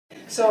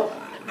So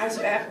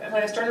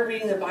when I started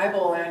reading the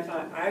Bible, and I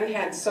thought, I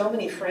had so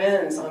many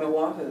friends on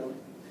Oahu,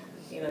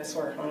 that's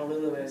where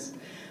Honolulu is,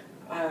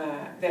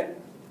 that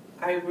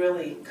I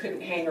really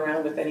couldn't hang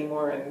around with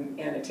anymore and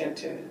attempt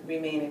to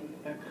remain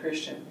a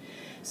Christian.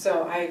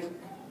 So I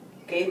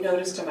gave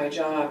notice to my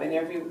job, and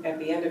at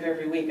the end of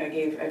every week, I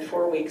had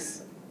 4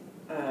 weeks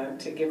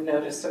to give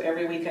notice. So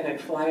every weekend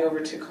I'd fly over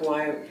to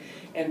Kauai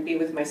and be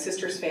with my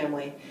sister's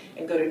family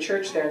and go to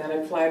church there, and then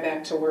I'd fly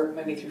back to work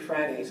Monday through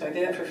Friday. So I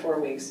did that for 4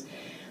 weeks.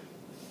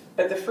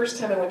 But the first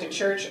time I went to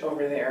church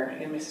over there,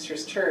 in my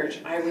sister's church,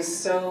 I was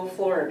so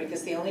floored,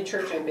 because the only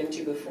church I'd been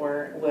to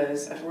before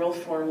was a real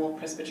formal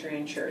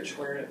Presbyterian church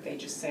where they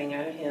just sang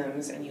out of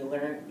hymns and you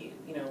learn,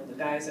 the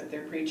guys up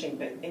there preaching,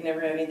 but it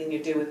never had anything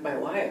to do with my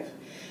life.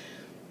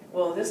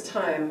 Well, this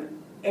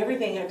time,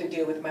 everything had to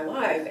do with my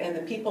life, and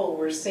the people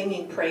were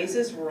singing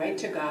praises right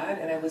to God,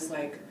 and I was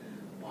like,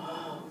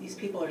 wow, these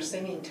people are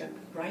singing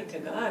right to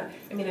God.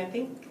 I mean, I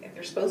think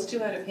they're supposed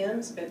to out of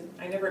hymns, but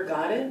I never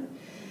got it.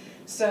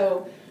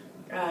 So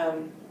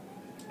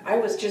I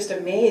was just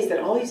amazed that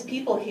all these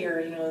people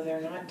here,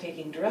 they're not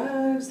taking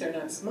drugs, they're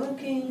not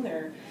smoking,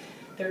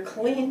 they're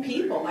clean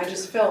people. I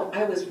just felt,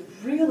 I'd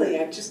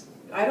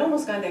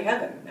almost gone to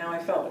heaven, how I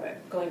felt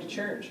about going to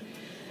church.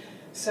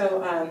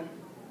 So,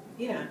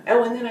 yeah.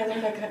 Oh, and then I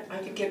learned I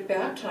could get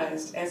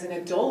baptized as an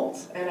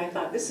adult, and I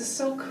thought, this is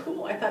so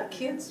cool. I thought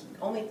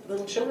only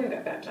little children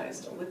got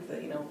baptized with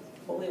the,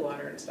 holy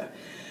water and stuff.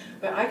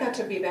 But I got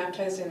to be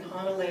baptized in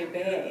Honolulu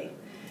Bay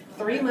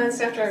 3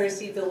 months after I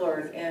received the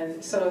Lord,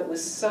 and so it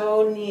was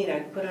so neat. I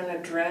put on a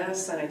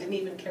dress, and I didn't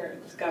even care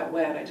if it got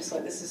wet. I just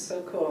thought, this is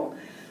so cool.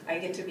 I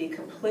get to be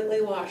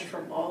completely washed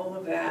from all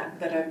of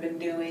that I've been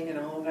doing, and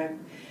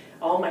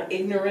all my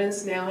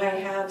ignorance. Now I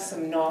have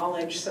some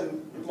knowledge,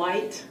 some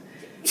light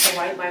to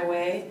light my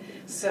way.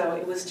 So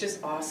it was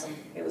just awesome.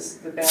 It was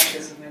the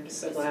baptism. I'm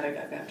just so glad I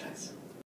got baptized.